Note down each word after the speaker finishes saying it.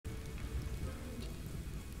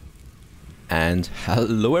And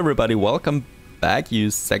hello everybody, welcome back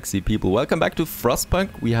you sexy people. Welcome back to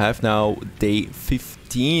Frostpunk. We have now day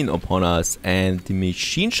 15 upon us and the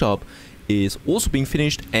machine shop is also being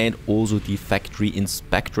finished, and also the factory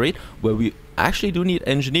inspectorate, where we actually do need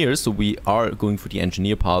engineers, so we are going for the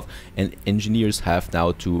engineer path, and engineers have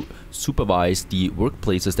now to supervise the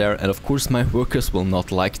workplaces there. And of course my workers will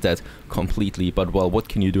not like that completely, but well, what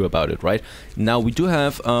can you do about it, right? Now we do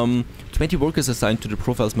have 20 workers assigned to the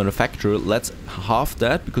profiles manufacturer. Let's halve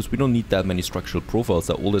that because we don't need that many structural profiles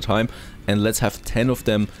there all the time, and let's have 10 of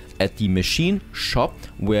them at the machine shop,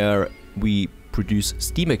 where we produce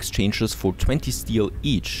steam exchangers for 20 steel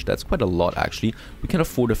each. That's quite a lot actually. We can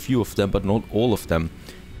afford a few of them, but not all of them.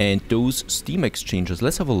 And those steam exchangers,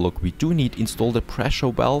 let's have a look. We do need to install the pressure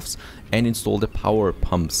valves and install the power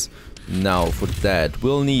pumps. Now for that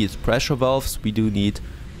we'll need pressure valves, we do need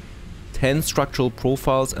 10 structural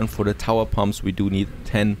profiles, and for the tower pumps we do need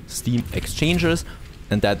 10 steam exchangers,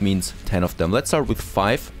 and that means 10 of them. Let's start with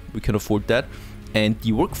 5, we can afford that. And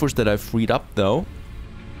the workforce that I've freed up though,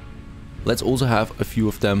 let's also have a few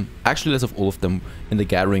of them, actually let's have all of them in the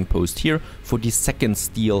gathering post here for the second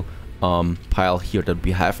steel pile here that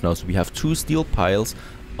we have now. So we have 2 steel piles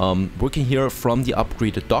working here from the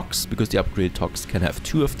upgraded docks, because the upgraded docks can have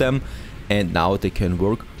 2 of them, and now they can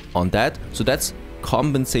work on that. So that's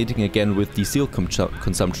compensating again with the steel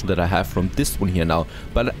consumption that I have from this one here now.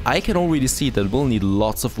 But I can already see that we'll need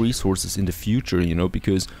lots of resources in the future, you know,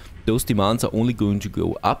 because those demands are only going to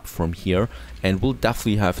go up from here, and we'll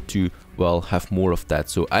definitely have to, well, have more of that.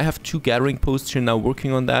 So I have 2 gathering posts here now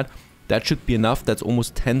working on that. That should be enough. That's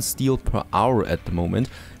almost 10 steel per hour at the moment.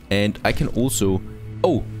 And I can also,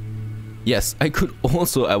 oh yes, I could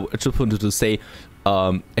also, I just wanted to say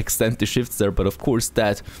extend the shifts there, but of course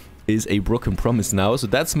that is a broken promise now, so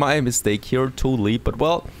that's my mistake here totally. But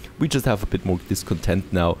well, we just have a bit more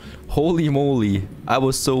discontent now. Holy moly, I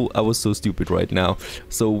was so stupid right now.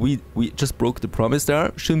 So we just broke the promise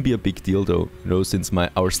there. Shouldn't be a big deal though, you know, since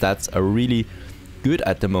our stats are really good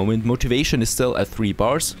at the moment. Motivation is still at 3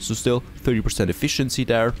 bars, so still 30% efficiency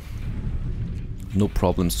there. No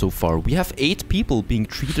problem so far. We have 8 people being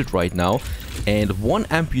treated right now and 1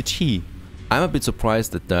 amputee. I'm a bit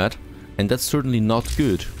surprised at that, and that's certainly not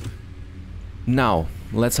good. Now,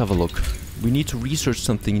 let's have a look. We need to research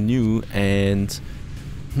something new, and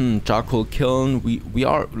charcoal kiln, we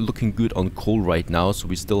are looking good on coal right now, so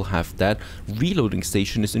we still have that. Reloading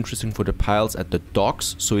station is interesting for the piles at the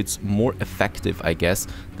docks, so it's more effective, I guess,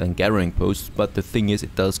 than gathering posts. But the thing is,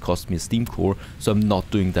 it does cost me a steam core, so I'm not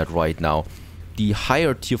doing that right now. The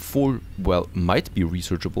higher tier 4, well, might be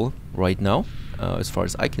researchable right now, as far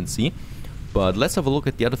as I can see. But let's have a look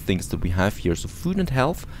at the other things that we have here. So food and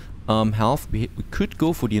health. We could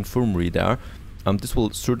go for the infirmary there. This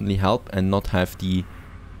will certainly help, and not have the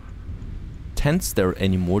tents there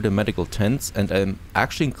anymore, the medical tents, and I'm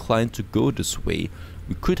actually inclined to go this way.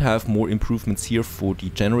 We could have more improvements here for the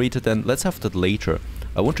generator then. Let's have that later.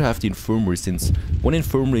 I want to have the infirmary, since one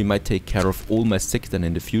infirmary might take care of all my sick then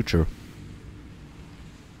in the future.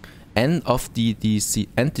 End of the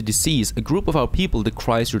disease. A group of our people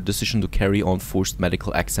decries your decision to carry on forced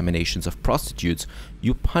medical examinations of prostitutes.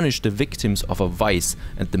 You punish the victims of a vice,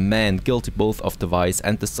 and the men guilty both of the vice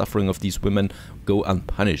and the suffering of these women go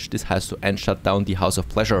unpunished. This has to end. Shut down the house of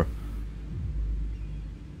pleasure.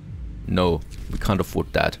 No, we can't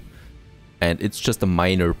afford that. And it's just a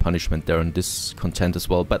minor punishment there in discontent as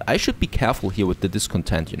well. But I should be careful here with the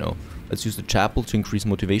discontent, you know. Let's use the chapel to increase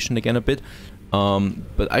motivation again a bit.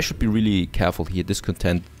 But I should be really careful here.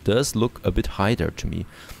 Discontent does look a bit high there to me.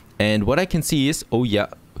 And what I can see is, oh yeah,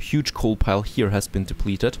 a huge coal pile here has been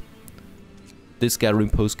depleted. This gathering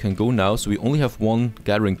post can go now, so we only have 1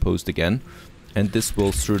 gathering post again. And this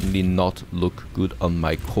will certainly not look good on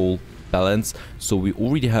my coal balance. So we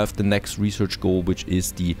already have the next research goal, which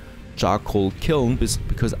is the charcoal kiln,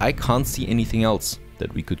 because I can't see anything else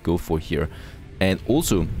that we could go for here. And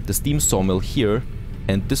also the steam sawmill here,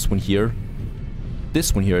 and this one here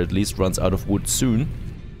at least runs out of wood soon,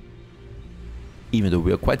 even though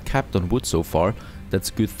we are quite capped on wood so far. That's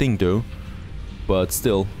a good thing though, but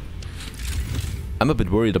still I'm a bit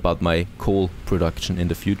worried about my coal production in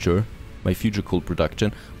the future, my future coal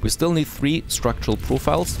production. We still need 3 structural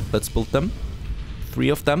profiles. Let's build them, 3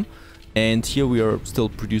 of them. And here we are still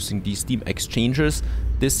producing these steam exchangers.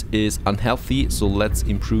 This is unhealthy, so let's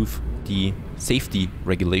improve the safety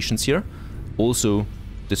regulations here. Also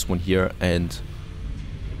this one here, and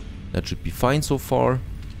that should be fine so far.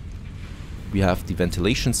 We have the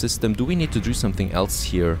ventilation system. Do we need to do something else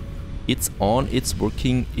here? It's on, it's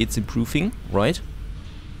working, it's improving, right?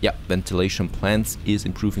 yeah, ventilation plants is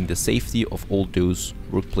improving the safety of all those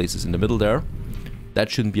workplaces in the middle there. That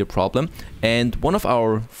shouldn't be a problem. And one of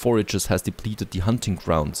our foragers has depleted the hunting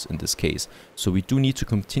grounds in this case. So we do need to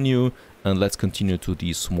continue, and let's continue to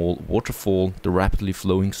the small waterfall. The rapidly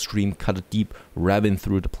flowing stream cut a deep ravine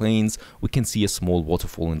through the plains. We can see a small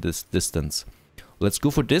waterfall in this distance. Let's go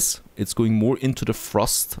for this. It's going more into the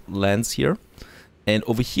frost lands here. And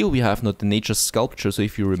over here we have not the nature sculpture. So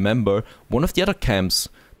if you remember, one of the other camps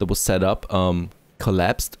that was set up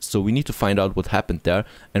collapsed, so we need to find out what happened there,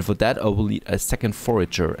 and for that I will need a second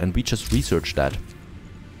forager, and we just researched that.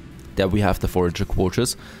 There we have the forager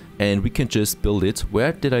quarters, and we can just build it.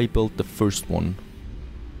 Where did I build the first one?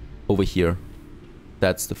 Over here.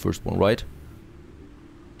 That's the first one, right?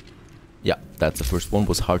 Yeah, that's the first one.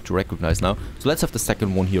 Was hard to recognize now. So let's have the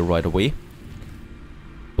second one here right away.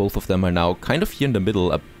 Both of them are now kind of here in the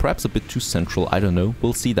middle, perhaps a bit too central, I don't know.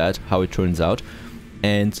 We'll see that, how it turns out.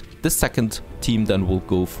 And the second team then will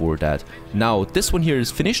go for that. Now, this one here is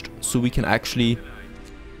finished, so we can actually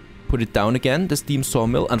put it down again, the steam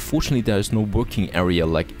sawmill. Unfortunately, there is no working area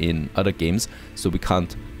like in other games, so we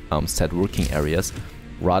can't set working areas.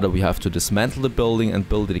 Rather, we have to dismantle the building and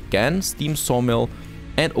build it again, steam sawmill.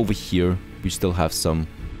 And over here, we still have some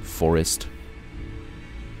forest.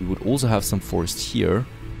 We would also have some forest here.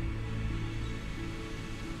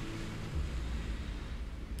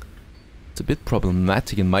 It's a bit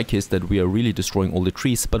problematic in my case that we are really destroying all the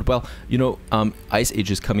trees, but well, you know, Ice Age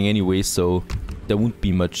is coming anyway, so there won't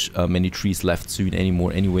be many trees left soon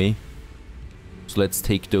anymore anyway. So let's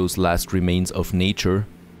take those last remains of nature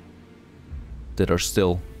that are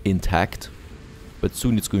still intact, but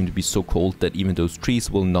soon it's going to be so cold that even those trees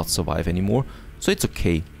will not survive anymore, so it's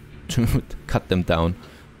okay to cut them down.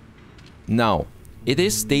 Now, it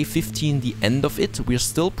is day 15, the end of it. We are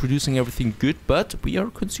still producing everything good, but we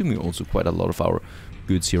are consuming also quite a lot of our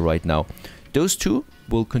goods here right now. Those two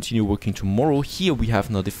will continue working tomorrow. Here we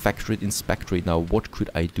have now the factory inspectorate. Now, what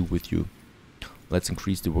could I do with you? Let's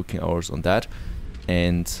increase the working hours on that.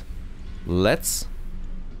 And let's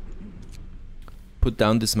put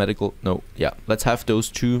down this medical... No, yeah. Let's have those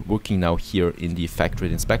two working now here in the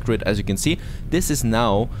factory inspectorate. As you can see, this is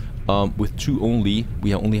now... with two only,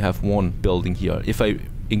 we only have one building here. If I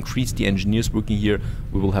increase the engineers working here,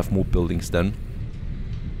 we will have more buildings then.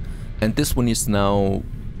 And this one is now...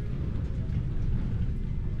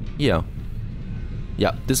 Yeah,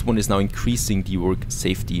 this one is now increasing the work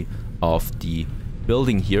safety of the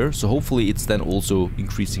building here. So hopefully it's then also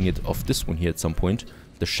increasing it of this one here at some point.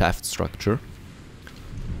 The shaft structure.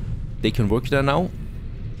 They can work there now.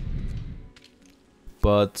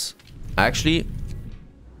 But actually...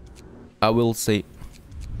 I will say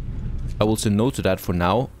no to that for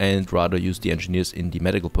now and rather use the engineers in the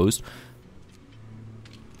medical post.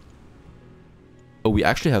 Oh, we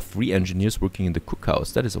actually have 3 engineers working in the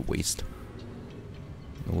cookhouse. That is a waste.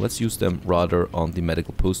 Let's use them rather on the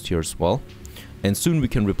medical post here as well. And soon we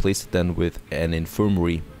can replace it then with an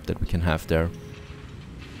infirmary that we can have there.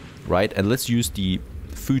 Right, and let's use the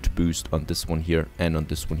food boost on this one here and on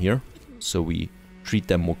this one here. So we treat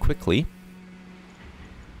them more quickly.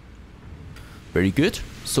 Very good.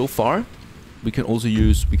 So far, we can also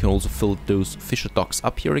fill those fisher docks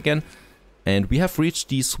up here again. And we have reached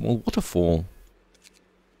the small waterfall.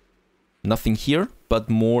 Nothing here, but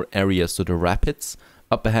more areas. So the rapids.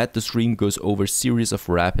 Up ahead, the stream goes over a series of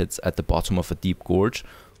rapids at the bottom of a deep gorge.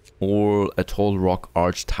 Or a tall rock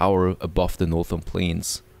arch tower above the northern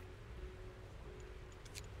plains.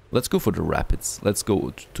 Let's go for the rapids. Let's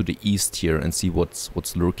go to the east here and see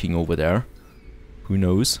what's lurking over there. Who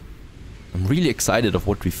knows? I'm really excited of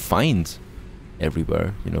what we find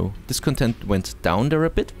everywhere, you know. Discontent went down there a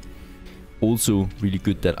bit. Also really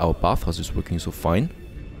good that our bathhouse is working so fine.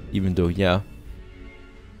 Even though, yeah,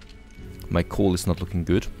 my coal is not looking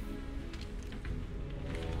good.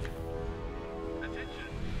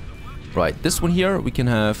 Right, this one here we can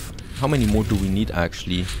have... How many more do we need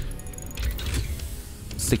actually?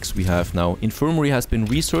 6 we have now. Infirmary has been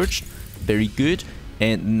researched. Very good.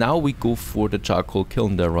 And now we go for the charcoal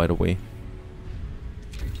kiln there right away.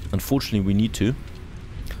 Unfortunately, we need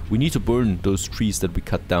to burn those trees that we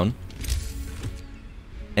cut down.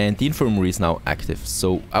 And the infirmary is now active.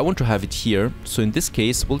 So I want to have it here. So in this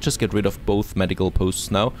case, we'll just get rid of both medical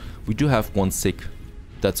posts now. We do have 1 sick.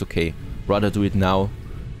 That's okay. Rather do it now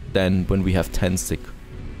than when we have 10 sick.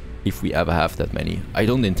 If we ever have that many. I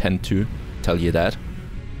don't intend to tell you that.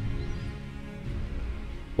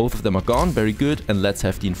 Both of them are gone. Very good. And let's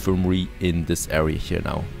have the infirmary in this area here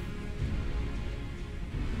now.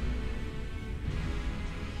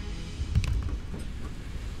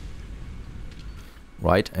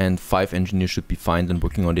 right? And 5 engineers should be fine and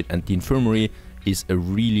working on it. And the infirmary is a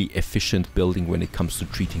really efficient building when it comes to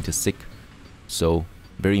treating the sick. So,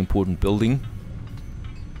 very important building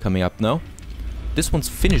coming up now. This one's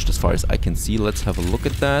finished as far as I can see. Let's have a look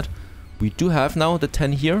at that. We do have now the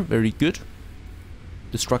 10 here, very good.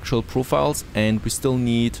 The structural profiles, and we still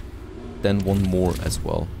need then one more as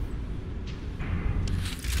well.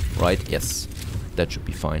 Right, yes, that should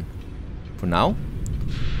be fine. For now,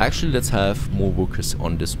 actually let's have more workers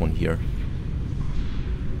on this one here.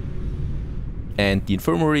 And the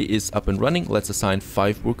infirmary is up and running. Let's assign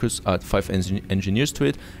 5 workers, 5 engineers to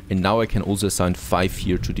it. And now I can also assign 5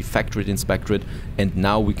 here to the factory inspectorate. And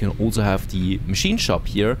now we can also have the machine shop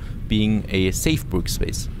here being a safe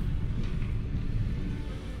workspace.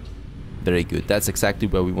 Very good. That's exactly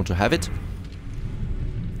where we want to have it.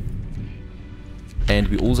 And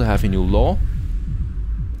we also have a new law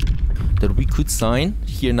that we could sign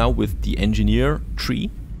here now with the engineer tree.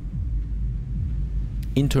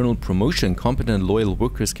 Internal promotion. Competent and loyal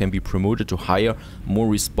workers can be promoted to higher, more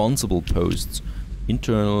responsible posts.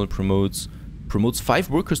 Internal promotes 5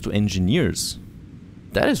 workers to engineers.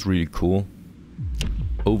 That is really cool.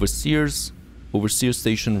 Overseers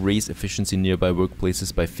station raise efficiency in nearby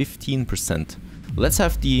workplaces by 15%. Let's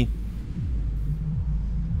have the...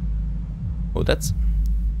 Oh, that's...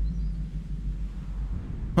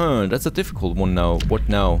 that's a difficult one now. What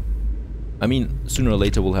now? I mean, sooner or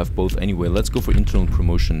later we'll have both anyway. Let's go for internal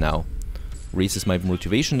promotion now. Raises my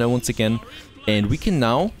motivation now once again. And we can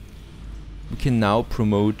now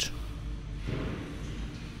promote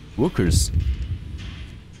workers.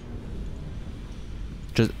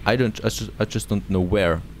 I just don't know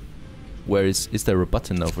where. Where is there a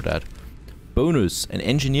button now for that? Bonus. An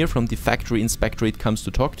engineer from the factory inspectorate comes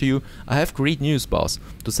to talk to you. I have great news, boss.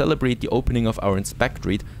 To celebrate the opening of our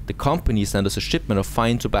inspectorate, the company sent us a shipment of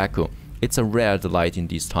fine tobacco. It's a rare delight in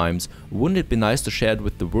these times. Wouldn't it be nice to share it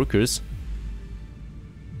with the workers?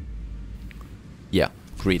 Yeah,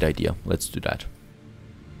 great idea. Let's do that.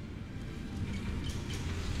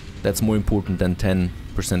 That's more important than 10%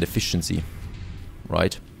 efficiency,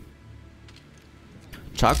 right?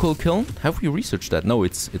 Charcoal kiln? Have we researched that? No,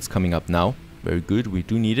 it's coming up now. Very good. We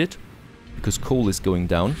do need it because coal is going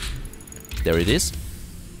down. There it is.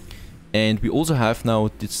 And we also have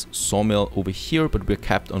now this sawmill over here, but we're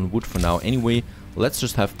capped on wood for now. Anyway, let's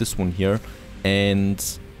just have this one here.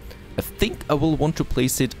 And I think I will want to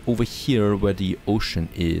place it over here where the ocean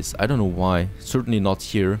is. I don't know why. Certainly not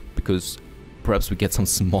here, because perhaps we get some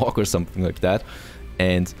smog or something like that.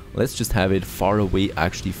 And let's just have it far away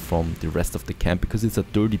actually from the rest of the camp, because it's a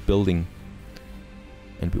dirty building.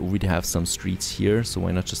 And we already have some streets here, so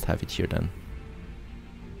why not just have it here then?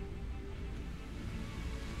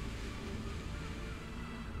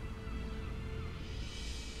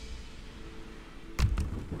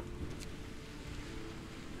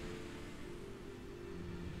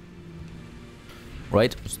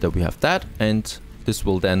 Right, so that we have that, and this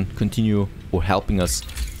will then continue or helping us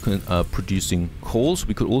producing coals.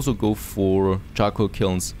 We could also go for charcoal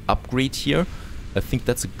kilns upgrade here. I think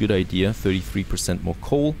that's a good idea. 33% more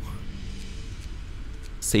coal.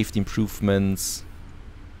 Safety improvements.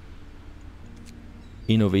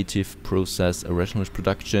 Innovative process, a rationalized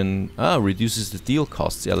production. Reduces the steel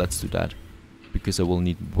costs. Yeah, let's do that. Because I will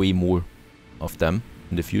need way more of them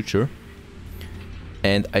in the future.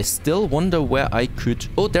 And I still wonder where I could...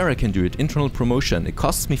 Oh, there I can do it. Internal promotion. It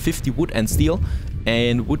costs me 50 wood and steel.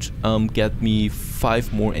 And would get me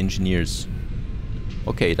 5 more engineers.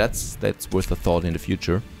 Okay, that's worth a thought in the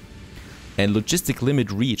future. And logistic limit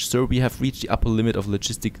reached. So we have reached the upper limit of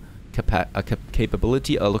logistic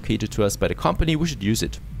capability allocated to us by the company. We should use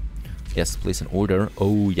it. Yes, place an order.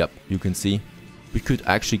 Oh, yep, you can see. We could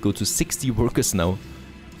actually go to 60 workers now.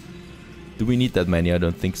 Do we need that many? I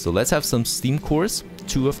don't think so. Let's have some steam cores.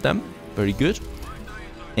 2 of them. Very good.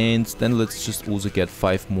 And then let's just also get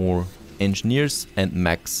 5 more engineers and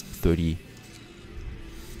max 30.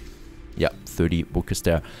 Yeah, 30 workers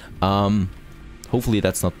there. Hopefully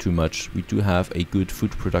that's not too much. We do have a good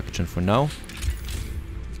food production for now.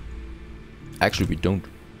 Actually, we don't.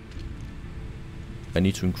 I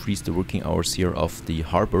need to increase the working hours here of the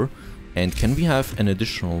harbor. And can we have an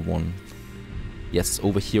additional one? Yes,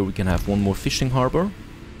 over here we can have one more fishing harbor.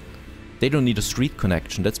 They don't need a street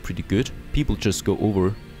connection, that's pretty good. People just go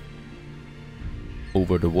over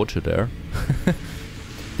the water there.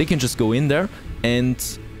 They can just go in there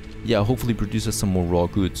and, yeah, hopefully produce us some more raw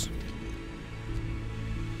goods.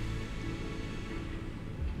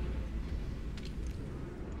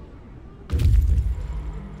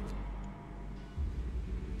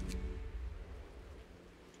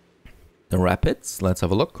 The rapids, let's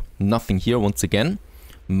have a look. Nothing here once again.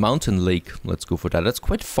 Mountain Lake. Let's go for that. That's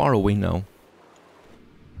quite far away now.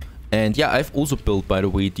 And yeah, I've also built, by the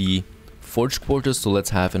way, the forage quarters. So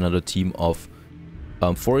let's have another team of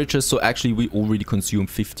foragers. So actually, we already consumed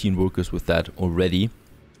 15 workers with that already.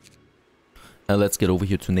 And let's get over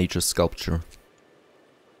here to nature sculpture.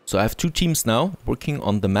 So I have 2 teams now working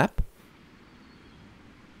on the map.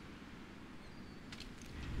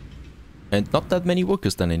 And not that many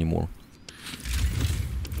workers then anymore.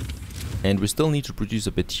 And we still need to produce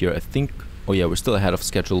a bit here. I think... Oh yeah, we're still ahead of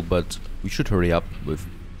schedule, but we should hurry up with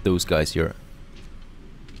those guys here.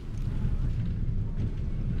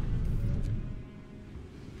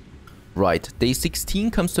 Right, day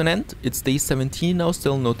 16 comes to an end. It's day 17 now,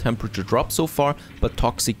 still no temperature drop so far, but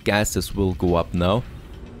toxic gases will go up now.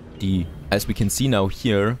 As we can see now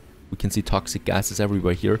here, we can see toxic gases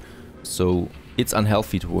everywhere here, so it's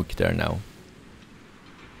unhealthy to work there now.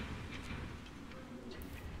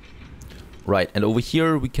 Right, and over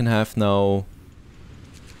here we can have now,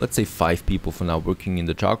 let's say 5 people for now working in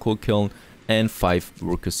the charcoal kiln and 5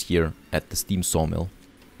 workers here at the steam sawmill.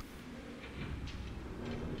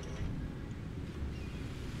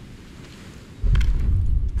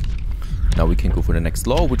 Now we can go for the next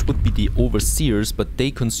law, which would be the overseers, but they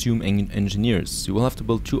consume engineers. You will have to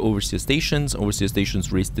build 2 overseer stations. Overseer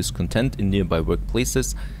stations raise discontent in nearby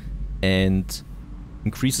workplaces and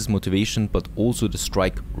increases motivation, but also the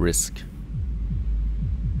strike risk.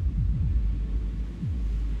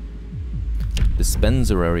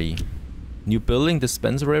 Dispensary. New building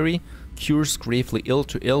dispensary cures gravely ill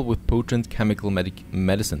to ill with potent chemical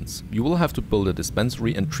medicines. You will have to build a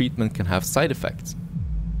dispensary and treatment can have side effects.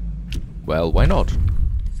 Well, why not?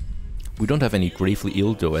 We don't have any gravely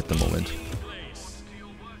ill though at the moment.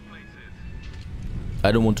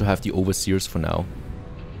 I don't want to have the overseers for now.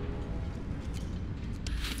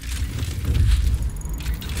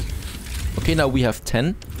 Okay, now we have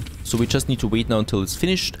 10. So we just need to wait now until it's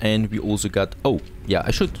finished, and we also got... Oh, yeah,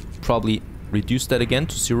 I should probably reduce that again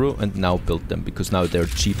to 0 and now build them, because now they're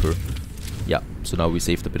cheaper. Yeah, so now we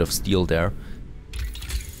saved a bit of steel there.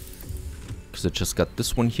 Because I just got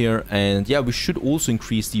this one here, and yeah, we should also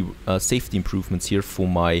increase the safety improvements here for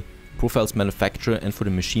my profiles manufacturer and for the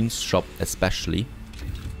machines shop especially.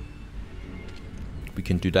 We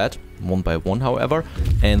can do that one by one, however.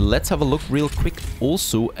 And let's have a look real quick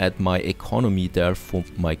also at my economy there for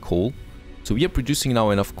my coal. So we are producing now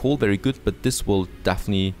enough coal, very good, but this will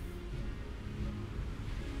definitely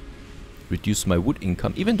reduce my wood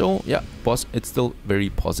income, even though, yeah, boss, it's still very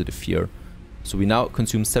positive here. So we now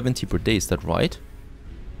consume 70 per day, is that right?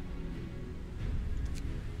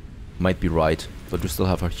 Might be right, but we still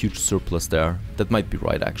have a huge surplus there. That might be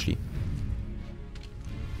right, actually.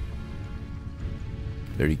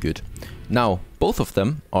 Very good. Now, both of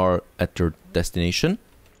them are at their destination.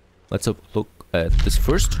 Let's have a look at this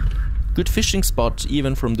first. Good fishing spot.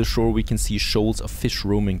 Even from the shore we can see shoals of fish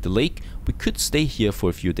roaming the lake. We could stay here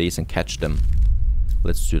for a few days and catch them.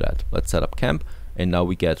 Let's do that. Let's set up camp. And now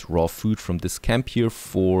we get raw food from this camp here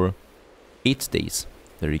for 8 days.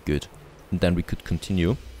 Very good. And then we could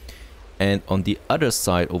continue. And on the other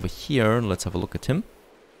side over here, let's have a look at him.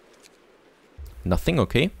 Nothing,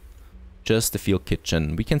 okay. Just a field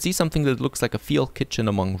kitchen. We can see something that looks like a field kitchen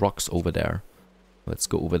among rocks over there. Let's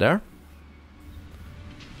go over there.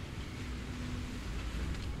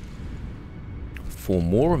 Four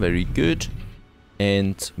more, very good.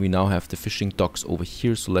 And we now have the fishing docks over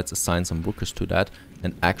here, so let's assign some workers to that.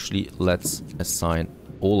 And actually, let's assign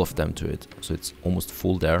all of them to it. So it's almost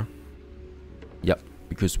full there. Yep,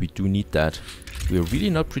 because we do need that. We're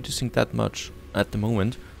really not producing that much at the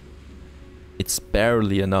moment. It's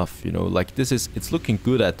barely enough, you know, like this is, it's looking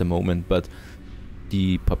good at the moment, but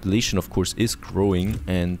the population of course is growing.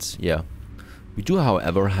 And yeah, we do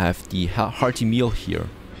however have the hearty meal here,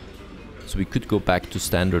 so we could go back to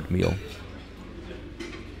standard meal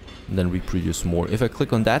and then reproduce more. If I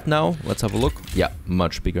click on that now, let's have a look. Yeah,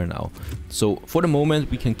 much bigger now. So for the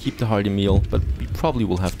moment we can keep the hearty meal, but we probably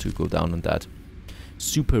will have to go down on that.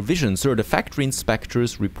 Supervision. So the factory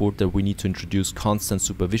inspectors report that we need to introduce constant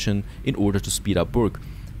supervision in order to speed up work.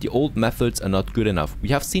 The old methods are not good enough. We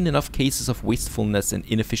have seen enough cases of wastefulness and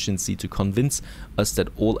inefficiency to convince us that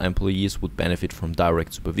all employees would benefit from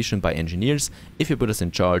direct supervision by engineers. If you put us in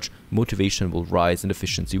charge, motivation will rise and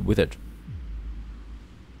efficiency with it.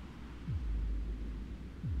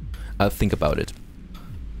 I'll think about it.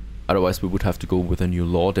 Otherwise we would have to go with a new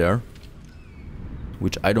law there,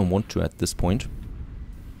 which I don't want to at this point.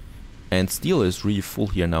 And steel is really full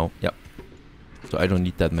here now. Yeah. So I don't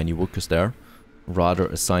need that many workers there. Rather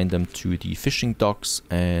assign them to the fishing docks,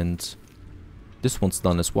 and this one's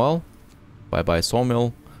done as well. Bye bye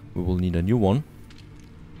sawmill. We will need a new one.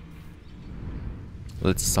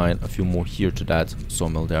 Let's assign a few more here to that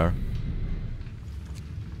sawmill there.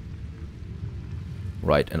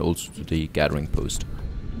 Right, and also to the gathering post.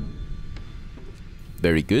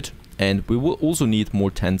 Very good. And we will also need more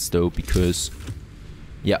tents though, because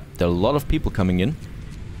yeah, there are a lot of people coming in.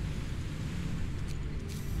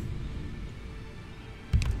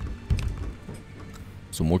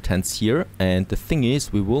 So more tents here, and the thing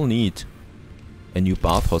is, we will need a new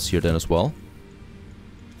bathhouse here then as well.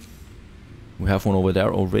 We have one over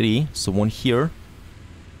there already, so one here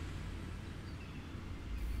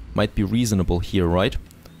might be reasonable here, right?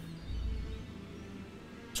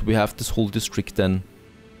 So we have this whole district then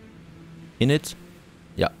in it.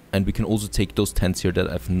 Yeah, and we can also take those tents here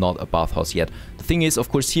that have not a bathhouse yet. The thing is, of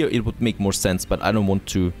course, here it would make more sense, but I don't want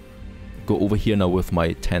to go over here now with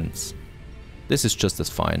my tents. This is just as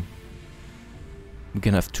fine. We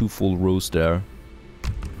can have 2 full rows there.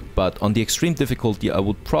 But on the extreme difficulty, I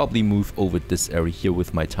would probably move over this area here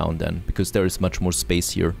with my town then, because there is much more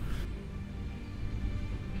space here.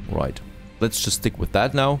 Right, let's just stick with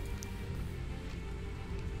that now.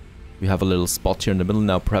 We have a little spot here in the middle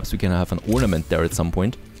now. Perhaps we can have an ornament there at some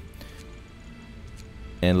point.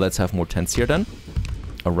 And let's have more tents here then,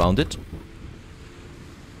 around it.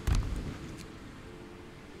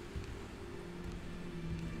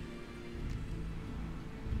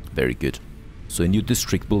 Very good. So a new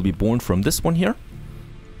district will be born from this one here.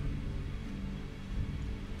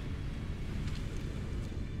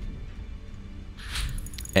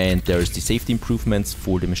 And there is the safety improvements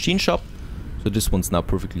for the machine shop. So this one's now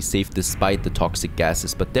perfectly safe despite the toxic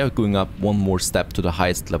gases, but they're going up one more step to the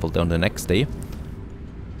highest level down the next day.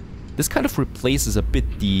 This kind of replaces a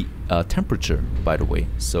bit the temperature, by the way.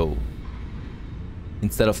 So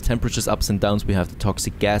instead of temperatures ups and downs, we have the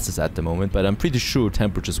toxic gases at the moment, but I'm pretty sure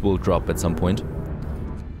temperatures will drop at some point.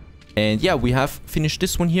 And yeah, we have finished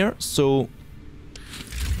this one here, so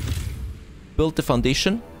build the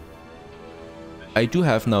foundation. I do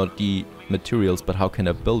have now the materials, but how can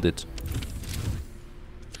I build it?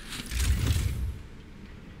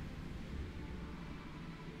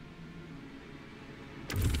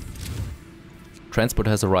 Transport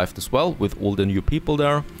has arrived as well with all the new people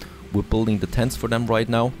there. We're building the tents for them right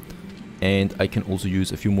now. And I can also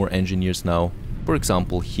use a few more engineers now. For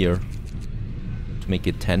example, here to make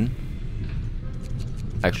it 10.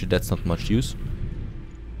 Actually, that's not much use.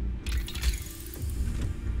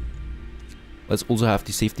 Let's also have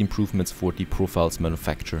the safety improvements for the profiles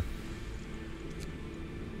manufacture.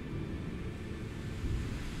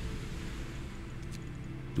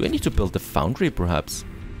 Do I need to build a foundry perhaps?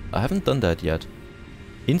 I haven't done that yet.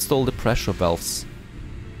 Install the pressure valves.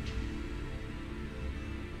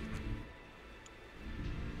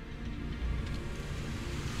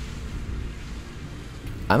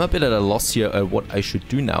 I'm a bit at a loss here at what I should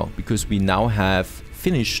do now, because we now have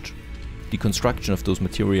finished the construction of those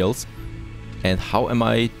materials. And how am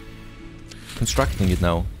I constructing it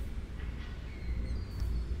now?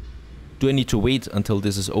 Do I need to wait until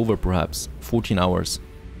this is over perhaps? 14 hours.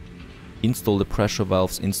 Install the pressure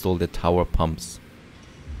valves, install the tower pumps.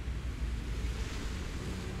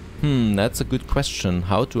 That's a good question.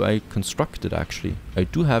 How do I construct it actually? I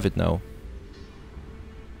do have it now.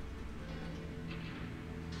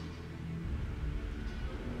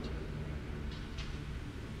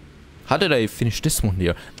 How did I finish this one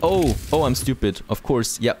here? Oh, I'm stupid. Of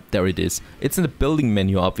course, yep, there it is. It's in the building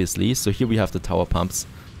menu, obviously. So here we have the tower pumps.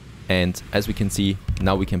 And as we can see,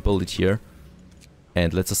 now we can build it here.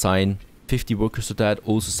 And let's assign 50 workers to that.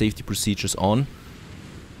 Also safety procedures on.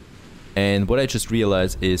 And what I just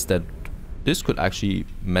realized is that this could actually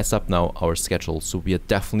mess up now our schedule. So we are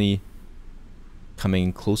definitely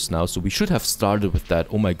coming close now. So we should have started with that.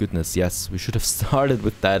 Oh my goodness, yes. We should have started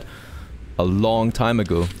with that a long time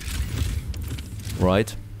ago.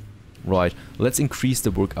 Right. Let's increase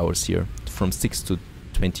the work hours here from 6 to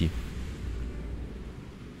 20.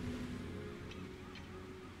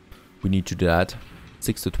 We need to do that.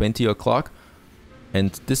 6 to 20 o'clock.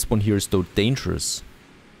 And this one here is though dangerous.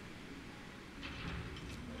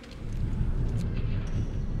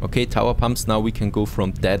 Okay, tower pumps. Now we can go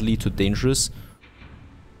from deadly to dangerous.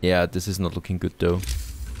 Yeah, this is not looking good though.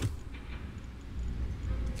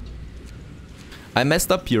 I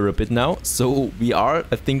messed up here a bit now, so we are,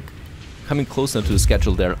 I think, coming closer to the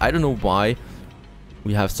schedule there. I don't know why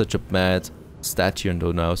we have such a bad stat here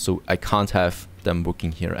though now, so I can't have them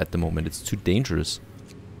working here at the moment. It's too dangerous.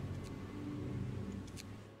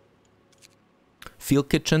 Field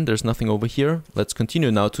kitchen, there's nothing over here. Let's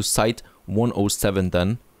continue now to site 107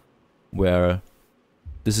 then, where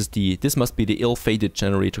this must be the ill-fated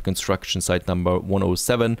generator construction site number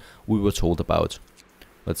 107 we were told about.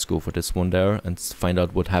 Let's go for this one there and find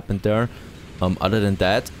out what happened there. Other than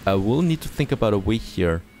that, I will need to think about a way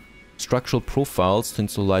here. Structural profiles,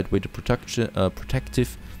 tinsel lightweight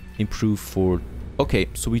protective, improve for... Okay,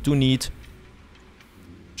 so we do need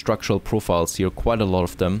structural profiles here, quite a lot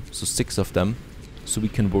of them, so 6 of them, so we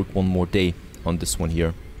can work one more day on this one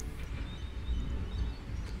here.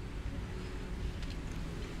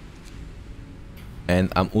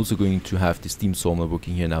 And I'm also going to have the steam sawmill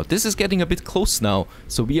working here now. This is getting a bit close now,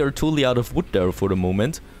 so we are totally out of wood there for the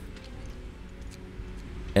moment.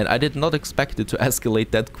 And I did not expect it to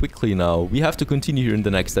escalate that quickly now. We have to continue here in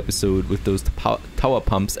the next episode with those tower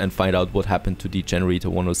pumps and find out what happened to the generator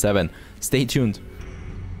 107. Stay tuned.